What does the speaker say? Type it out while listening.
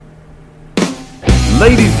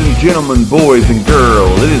Ladies and gentlemen, boys and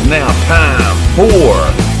girls, it is now time for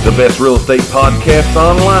the best real estate podcast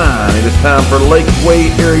online. It is time for Lakeway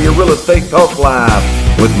Area Real Estate Talk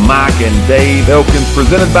Live with Mike and Dave Elkins,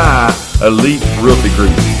 presented by Elite Realty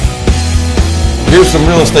Group. Here's some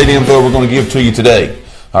real estate info we're going to give to you today.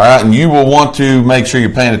 All right, and you will want to make sure you're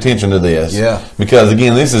paying attention to this. Yeah. Because,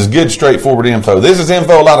 again, this is good, straightforward info. This is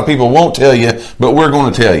info a lot of people won't tell you, but we're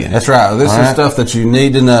going to tell you. That's right. This is stuff that you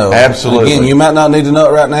need to know. Absolutely. Again, you might not need to know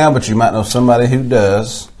it right now, but you might know somebody who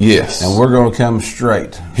does. Yes. And we're going to come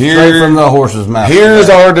straight Here, from the horse's mouth. Here's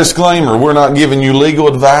our disclaimer. We're not giving you legal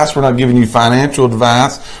advice. We're not giving you financial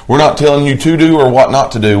advice. We're not telling you to do or what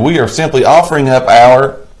not to do. We are simply offering up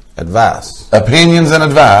our advice, opinions and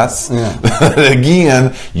advice. Yeah.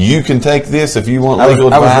 Again, you can take this if you want legal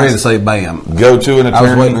advice. I was ready to say bam. Go to an attorney. I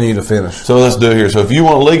was waiting on you to finish. So let's do it here. So if you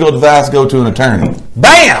want legal advice, go to an attorney.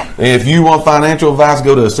 Bam! If you want financial advice,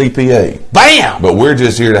 go to a CPA. Bam! But we're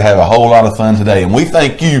just here to have a whole lot of fun today, and we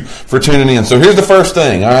thank you for tuning in. So here's the first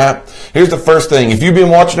thing, all right? Here's the first thing. If you've been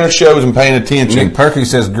watching our shows and paying attention. Nick Perky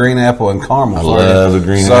says green apple and caramel. I love the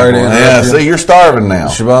green Sorry apple. to Yeah, interrupt you. see, you're starving now.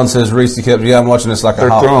 Siobhan says Reese kept, I'm watching this like They're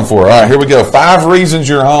a hawk. throwing for it. All right, here we go. 5 reasons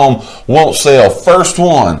your home won't sell. First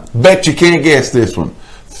one. Bet you can't guess this one.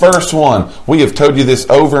 First one. We have told you this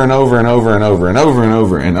over and over and over and over and over and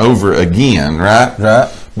over and over again, right?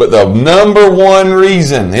 Right. But the number one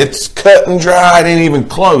reason, it's cut and dry, it ain't even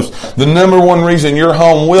close. The number one reason your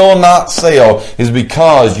home will not sell is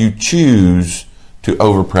because you choose to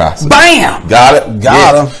overprice it. Bam! Got it?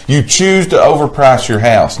 Got him. You choose to overprice your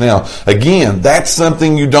house. Now, again, that's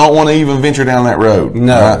something you don't want to even venture down that road.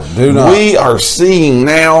 No, do not. We are seeing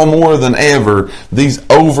now more than ever these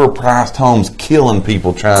overpriced homes killing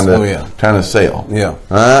people trying to sell.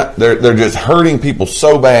 Yeah. They're just hurting people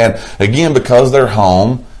so bad, again, because their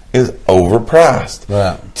home is overpriced.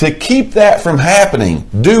 Right. To keep that from happening,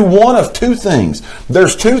 do one of 2 things.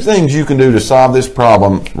 There's 2 things you can do to solve this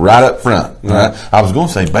problem right up front. Right? I was going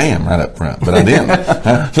to say bam right up front, but I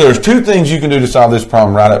didn't. So there's 2 things you can do to solve this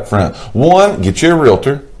problem right up front. One, get you a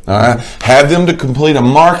realtor. All right. Have them to complete a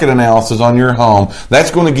market analysis on your home. That's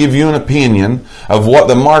going to give you an opinion of what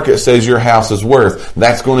the market says your house is worth.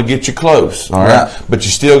 That's going to get you close. All right. But you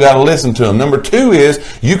still got to listen to them. Number 2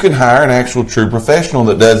 is you can hire an actual true professional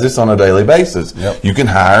that does this on a daily basis. Yep. You can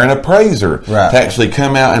hire an appraiser to actually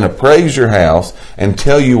come out and appraise your house and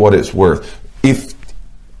tell you what it's worth. If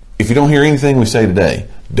you don't hear anything we say today,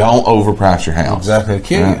 don't overprice your house. Exactly. It'll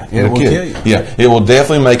kill you. It will kill you. Yeah, it will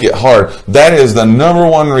definitely make it hard. That is the number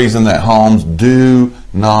one reason that homes do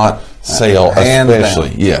not sell,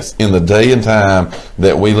 especially, yes, in the day and time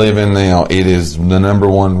that we live in now. It is the number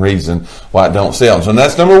one reason why it don't sell. So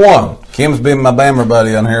that's number 1. Kim's been my bammer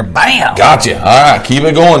buddy on here. Bam! Gotcha. All right, keep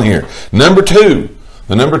it going here. Number 2.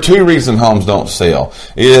 The number 2 reason homes don't sell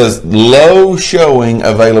is low showing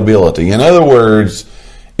availability. In other words,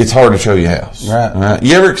 it's hard to show your house. Right.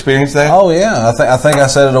 You ever experienced that? Oh yeah. I think I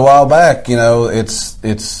said it a while back. You know, it's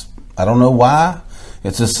I don't know why.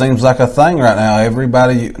 It just seems like a thing right now.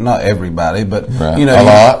 Everybody, not everybody, but you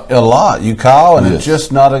know, a lot. You call and it's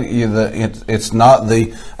just not it's not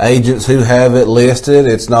the agents who have it listed.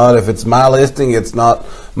 It's not, if it's my listing, it's not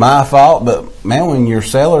my fault. But man, when your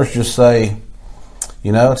sellers just say,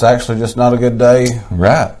 you know, it's actually just not a good day,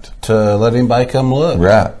 to let anybody come look.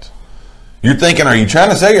 Right. You're thinking, are you trying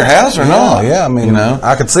to sell your house or not? Yeah, I mean, you know,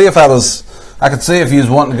 I could see if you was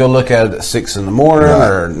wanting to go look at it at 6 in the morning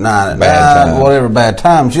or 9 at night, whatever, bad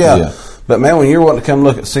times. Yeah. But man, when you're wanting to come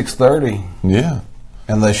look at 6:30,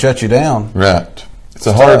 and they shut you down, it's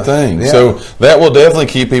a hard thing. So that will definitely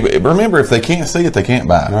keep people. Remember, if they can't see it, they can't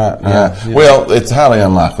buy it. Well, it's highly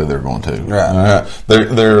unlikely they're going to.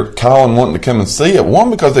 They're calling wanting to come and see it. One,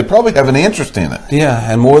 because they probably have an interest in it.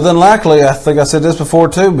 Yeah, and more than likely, I think I said this before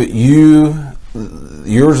too, but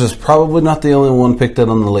yours is probably not the only one picked up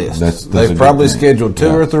on the list. They've probably scheduled 2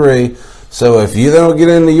 or 3. So if you don't get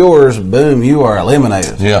into yours, boom, you are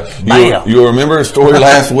eliminated. Yeah. You'll remember a story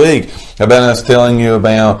last week about us telling you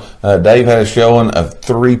about Dave had a showing of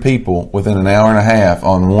 3 people within an hour and a half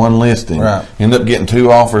on one listing. Ended up getting 2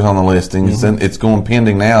 offers on the listing. It's going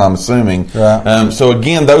pending now, I'm assuming. So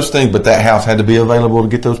again, those things, but that house had to be available to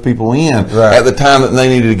get those people in at the time that they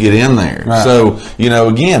needed to get in there. So, you know,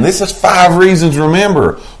 again, this is 5 reasons,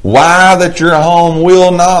 remember, why that your home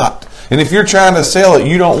will not. And if you're trying to sell it,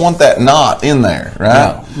 you don't want that not in there,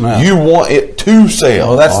 right? No. You want it to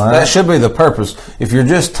sell. Well, that should be the purpose. If you're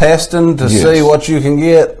just testing to see what you can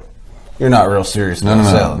get, you're not real serious about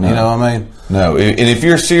selling. You know what I mean? No. And if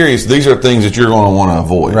you're serious, these are things that you're going to want to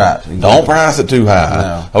avoid. Right. Exactly. Don't price it too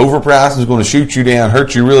high. No. Overpricing is going to shoot you down,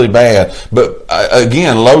 hurt you really bad. But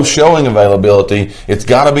again, low showing availability, it's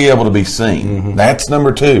got to be able to be seen. Mm-hmm. That's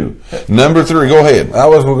number 2. Number 3, go ahead. I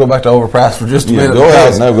was going to go back to overpriced for just a minute. Go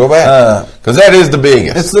ahead. No, go back. Because that is the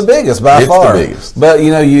biggest. It's the biggest by far. It's the biggest. But,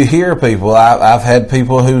 you hear people. I've had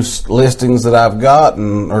people whose listings that I've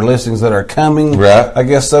gotten or listings that are coming, right. I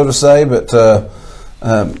guess so to say. But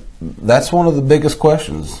that's one of the biggest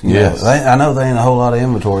questions. Yes. I know there ain't a whole lot of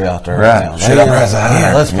inventory out there. Right. Now. Should I price it higher?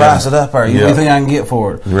 Yeah, let's price it up higher. What do you think I can get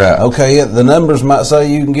for it? Right. Okay, the numbers might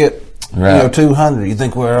say you can get 200. You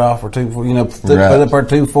think we're off for 240? Put up our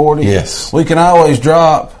 240. Yes. We can always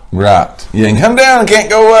drop. Right. You can come down and can't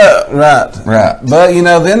go up. Right. Right. But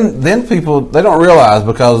then people, they don't realize,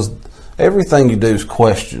 because everything you do is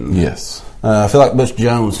questioned. Yes. I feel like Butch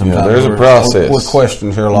Jones sometimes. There's a process. We're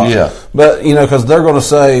questioned here a lot. Yeah. But because they're going to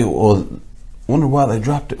say, well, wonder why they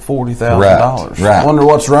dropped it $40,000. Right. Wonder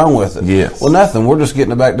what's wrong with it. Yes. Well, nothing. We're just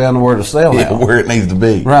getting it back down to where to sell now. Where it needs to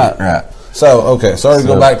be. Right. Right. So, okay, sorry to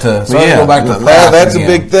go back to that's again. A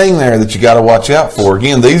big thing there that you got to watch out for.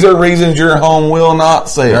 Again, these are reasons your home will not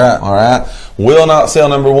sell. Right. All right? Will not sell.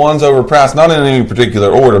 Number 1's overpriced, not in any particular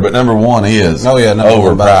order, but number 1 is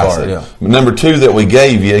overpriced. Yeah. Number 2 that we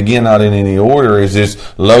gave you, again, not in any order, is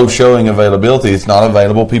just low showing availability. It's not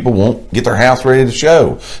available. People won't get their house ready to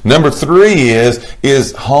show. Number 3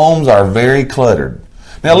 is homes are very cluttered.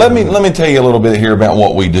 Now, let me tell you a little bit here about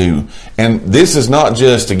what we do. And this is not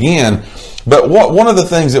just, again, but one of the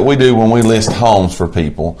things that we do when we list homes for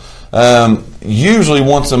people, usually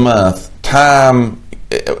once a month, time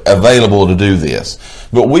available to do this.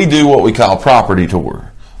 But we do what we call property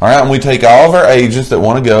tour. All right, and we take all of our agents that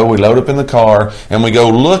want to go, we load up in the car, and we go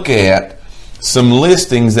look at some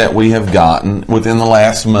listings that we have gotten within the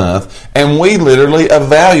last month, and we literally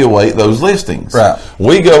evaluate those listings. Right.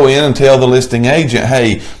 We go in and tell the listing agent,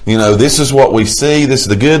 hey, this is what we see. This is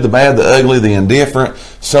the good, the bad, the ugly, the indifferent,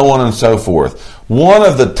 so on and so forth. One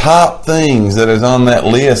of the top things that is on that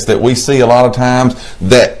list that we see a lot of times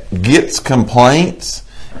that gets complaints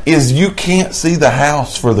is you can't see the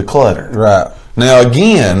house for the clutter. Right. Now,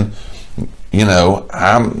 again,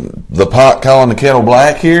 I'm the pot calling the kettle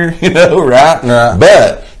black here, right? Right.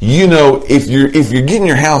 But, if you're getting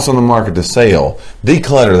your house on the market to sell,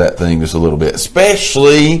 declutter that thing just a little bit,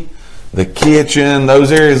 especially the kitchen,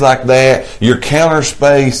 those areas like that, your counter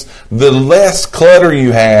space. The less clutter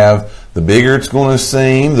you have, the bigger it's going to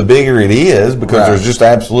seem, the bigger it is, because there's just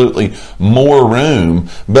absolutely more room.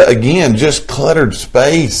 But again, just cluttered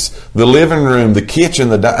space, the living room, the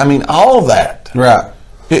kitchen, all of that. Right.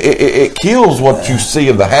 It kills what you see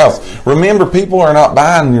of the house. Remember, people are not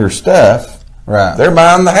buying your stuff. Right. They're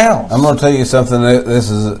buying the house. I'm going to tell you something. This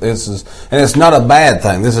is, and it's not a bad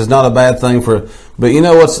thing. This is not a bad thing but you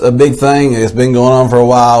know what's a big thing? It's been going on for a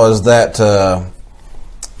while is that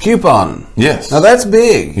couponing. Yes. Now that's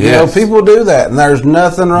big. Yes. People do that, and there's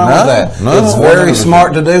nothing wrong with that. It's very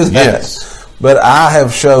smart to do that. Yes. But I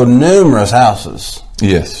have showed numerous houses.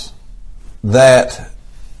 Yes. That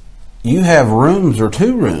you have rooms or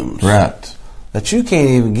 2 rooms. Right. That you can't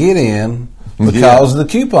even get in because of the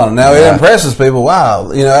coupon. Now, it impresses people. Wow.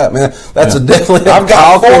 That's a definitely I've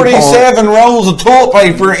got 47 rolls of toilet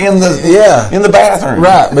paper in the bathroom.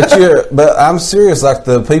 Right. But I'm serious. Like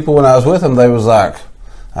the people when I was with them, they was like,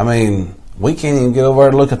 we can't even get over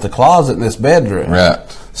there to look at the closet in this bedroom. Right.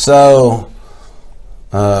 So,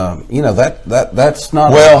 that's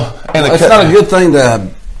not it's not a good thing to,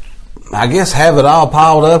 I guess, have it all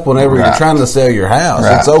piled up whenever you're trying to sell your house.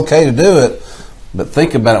 Right. It's okay to do it, but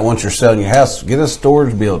think about it once you're selling your house. Get a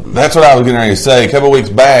storage building. That's what I was getting ready to say. A couple of weeks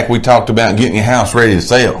back, we talked about getting your house ready to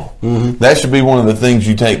sell. Mm-hmm. That should be one of the things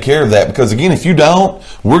you take care of that, because, again, if you don't,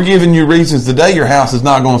 we're giving you reasons today your house is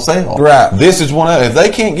not going to sell. Right. This is one of, if they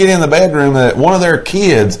can't get in the bedroom that one of their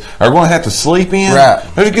kids are going to have to sleep in,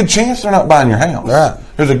 there's a good chance they're not buying your house. Right.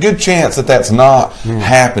 There's a good chance that that's not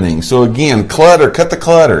happening. So, again, cut the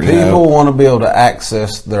clutter. People want to be able to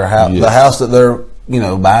access their house, the house that they're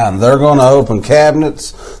buying. They're going to open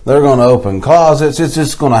cabinets. They're going to open closets. It's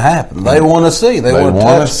just going to happen. They want to see. They want to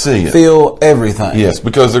touch, feel everything. Yes,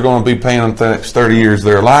 because they're going to be paying the next 30 years of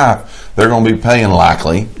their life. They're going to be paying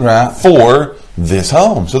likely for this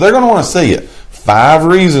home. So they're going to want to see it. 5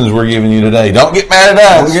 reasons we're giving you today. Don't get mad at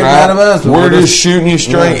us. Don't get mad at us. We're just shooting you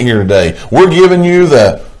straight here today. We're giving you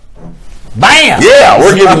the bam. Yeah,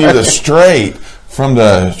 we're giving you the straight from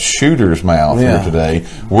the shooter's mouth here today.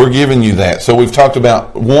 We're giving you that. So we've talked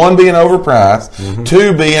about 1 being overpriced,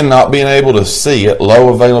 2 being not being able to see it,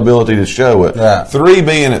 low availability to show it, 3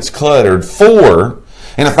 being it's cluttered, 4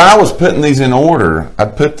 And if I was putting these in order,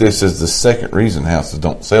 I'd put this as the second reason houses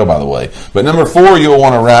don't sell, by the way. But number 4 you'll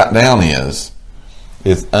want to write down is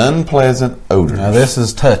unpleasant odors. Now this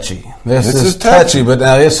is touchy. This is touchy, but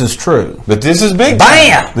now this is true. But this is big time.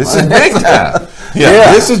 Bam! This is big time.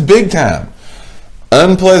 This is big time.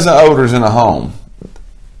 Unpleasant odors in a home.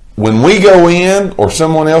 When we go in or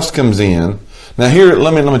someone else comes in, now here,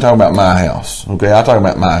 let me talk about my house. Okay, I'll talk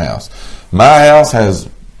about my house. My house has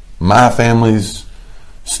my family's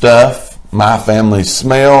stuff, my family's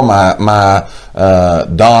smell, my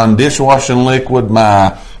Dawn dishwashing liquid,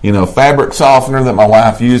 my fabric softener that my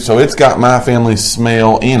wife used, so it's got my family's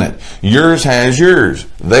smell in it. Yours has yours.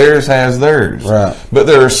 Theirs has theirs. Right. But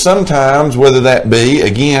there are some times, whether that be,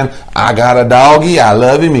 again, I got a doggy, I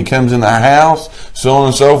love him, he comes in the house, so on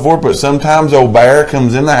and so forth, but sometimes old Bear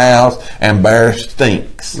comes in the house and Bear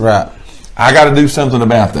stinks. Right. I got to do something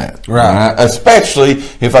about that. Right. Especially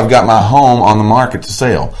if I've got my home on the market to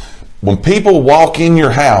sell. When people walk in your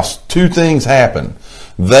house, 2 things happen.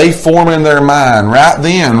 They form in their mind right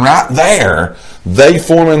then, right there, they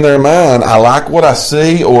form in their mind, I like what I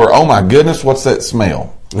see, or, oh my goodness, what's that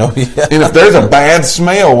smell? Oh, yeah. And if there's a bad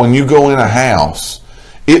smell when you go in a house,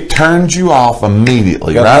 it turns you off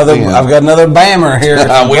immediately. I've got another bammer here.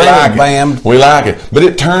 We like it. But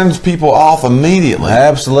it turns people off immediately.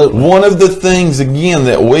 Absolutely. One of the things, again,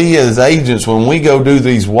 that we as agents, when we go do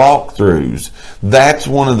these walkthroughs, that's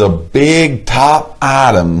one of the big top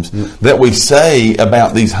items that we say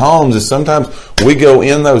about these homes is sometimes we go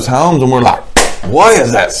in those homes and we're like, what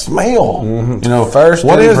is that smell? Mm-hmm. First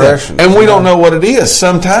what impression. Is that? And we don't know what it is.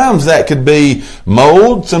 Sometimes that could be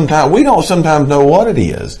mold. Sometimes we don't sometimes know what it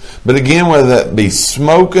is. But again, whether that be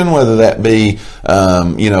smoking, whether that be,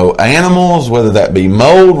 animals, whether that be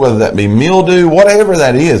mold, whether that be mildew, whatever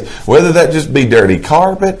that is, whether that just be dirty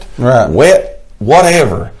carpet, wet,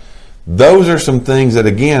 whatever. Those are some things that,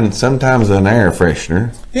 again, sometimes an air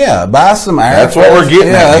freshener. Yeah, buy some air. That's what we're getting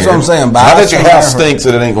at. Yeah, that's what I'm saying. Not that your house stinks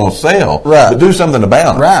that it ain't going to sell. Right. But do something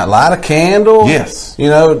about it. Right. Light a candle. Yes.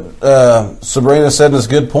 Sabrina said this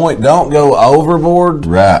good point. Don't go overboard.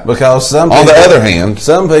 Right. Because on the other hand,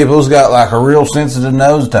 some people's got like a real sensitive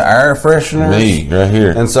nose to air fresheners. Me, right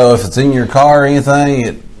here. And so if it's in your car or anything,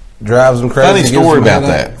 it drives them crazy.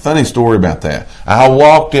 Funny story about that. I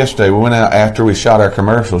walked yesterday. We went out after we shot our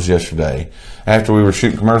commercials yesterday. After we were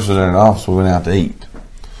shooting commercials in an office, we went out to eat.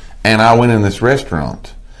 And I went in this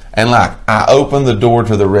restaurant. And I opened the door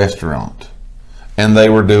to the restaurant. And they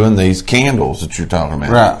were doing these candles that you're talking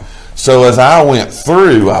about. Right. So as I went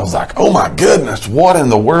through, I was like, oh my goodness, what in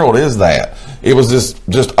the world is that? It was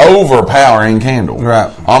just overpowering candle.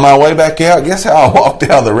 Right. On my way back out, guess how I walked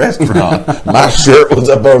out of the restaurant? My shirt was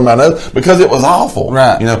up over my nose because it was awful.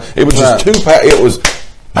 Right. It was just too it was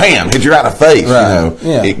bam, hit you right in the face. Right.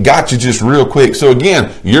 Yeah. It got you just real quick. So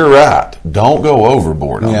again, you're right. Don't go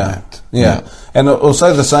overboard on that. Yeah. And we'll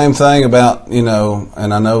say the same thing about,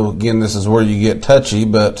 and I know again this is where you get touchy,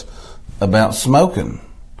 but about smoking.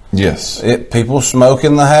 Yes. People smoke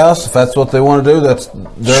in the house. If that's what they want to do, that's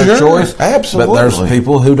their choice. Absolutely. But there's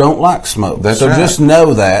people who don't like smoke. That's so right. Just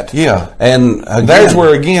know that. Yeah. And again, there's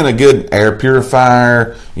where, again, a good air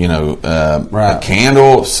purifier, a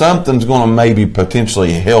candle, something's going to maybe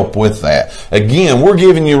potentially help with that. Again, we're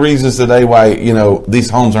giving you reasons today why, these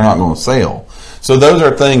homes are not going to sell. So those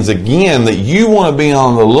are things, again, that you want to be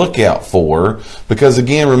on the lookout for because,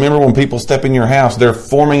 again, remember when people step in your house, they're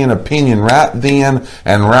forming an opinion right then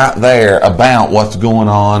and right there about what's going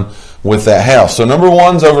on with that house. So number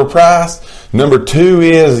 1's overpriced. Number 2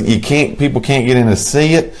 is people can't get in to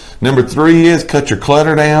see it. Number 3 is cut your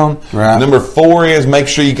clutter down. Right. Number 4 is make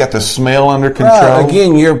sure you got the smell under control. Right.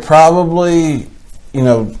 Again, you're probably,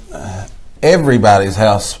 everybody's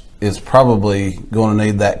house is probably going to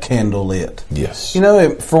need that candle lit. Yes.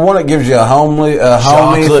 For one, it gives you a homey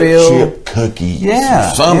feel. Chip cookies.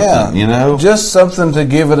 Yeah. Or something, Just something to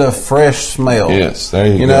give it a fresh smell. Yes, there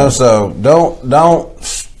you go. So don't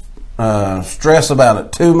stress about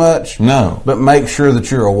it too much. No. But make sure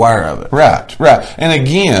that you're aware of it. Right. And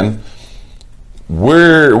again,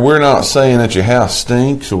 we're not saying that your house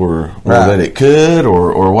stinks or that it could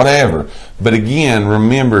or whatever. But again,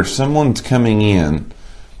 remember, someone's coming in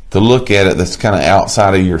to look at it that's kind of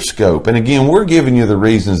outside of your scope. And again, we're giving you the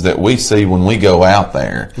reasons that we see when we go out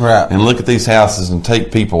there and look at these houses and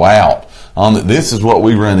take people out on this is what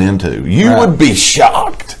we run into. You would be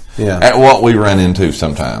shocked at what we run into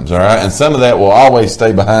sometimes, all right? And some of that will always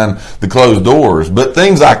stay behind the closed doors. But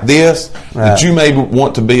things like this that you may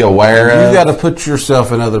want to be aware of. You got to put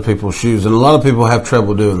yourself in other people's shoes, and a lot of people have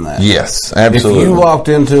trouble doing that. Yes, absolutely. If you walked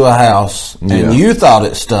into a house and you thought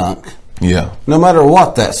it stunk, Yeah. No matter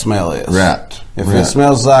what that smell is. Right. If it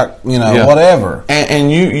smells like, whatever.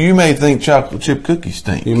 And you may think chocolate chip cookies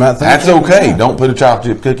stink. You might think that's okay. Yeah. Don't put a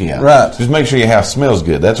chocolate chip cookie out. Right. Just make sure your house smells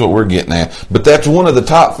good. That's what we're getting at. But that's one of the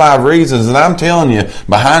top 5 reasons, and I'm telling you,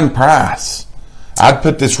 behind price, I'd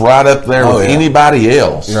put this right up there with anybody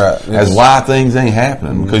else as why things ain't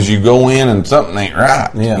happening, because you go in and something ain't right.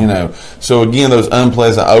 Yeah. So again, those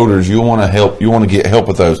unpleasant odors, you want to help. You want to get help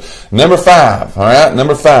with those. Number 5, all right.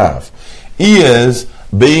 Number 5 is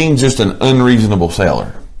being just an unreasonable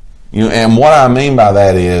seller. And what I mean by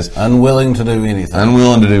that is unwilling to do anything.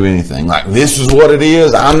 Unwilling to do anything. Like, this is what it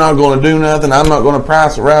is. I'm not going to do nothing. I'm not going to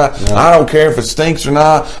price it right. No. I don't care if it stinks or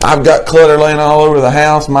not. I've got clutter laying all over the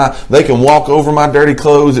house. They can walk over my dirty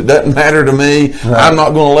clothes. It doesn't matter to me. Right. I'm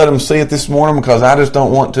not going to let them see it this morning because I just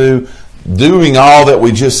don't want to. Doing all that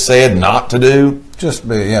we just said not to do.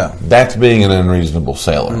 That's being an unreasonable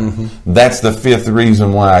seller. Mm-hmm. That's the 5th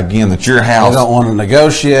reason why, again, that your house. They don't want to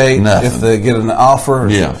negotiate nothing. If they get an offer.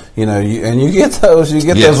 Yeah. You get those. You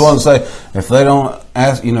get those ones say, if they don't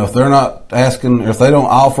ask, if they're not asking, if they don't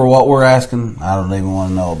offer what we're asking, I don't even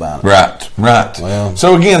want to know about it. Right. Well,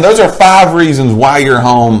 so again, those are 5 reasons why your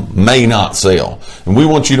home may not sell. And we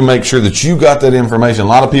want you to make sure that you got that information. A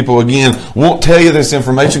lot of people, again, won't tell you this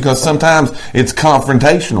information because sometimes it's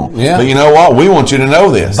confrontational. Yeah. But you know what? We want you to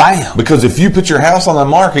know this. Bam. Because if you put your house on the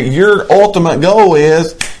market, your ultimate goal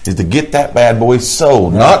is to get that bad boy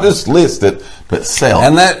sold. Right. Not just list it, but sell.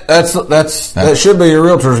 And that should be your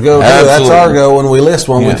realtor's goal too. That's our goal when we list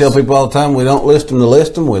one. We tell people all the time, we don't list them to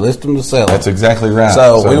list them, we list them to sell them. That's exactly right.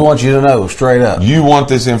 So we want you to know straight up. You want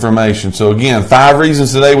this information. So again, 5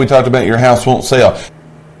 reasons today we talked about your house won't sell.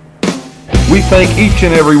 We thank each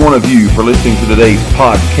and every one of you for listening to today's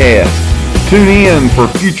podcast. Tune in for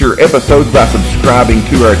future episodes by subscribing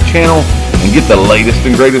to our channel and get the latest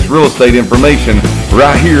and greatest real estate information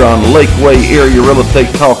right here on Lakeway Area Real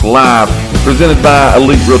Estate Talk Live, presented by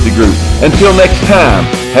Elite Realty Group. Until next time,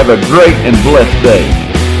 have a great and blessed day.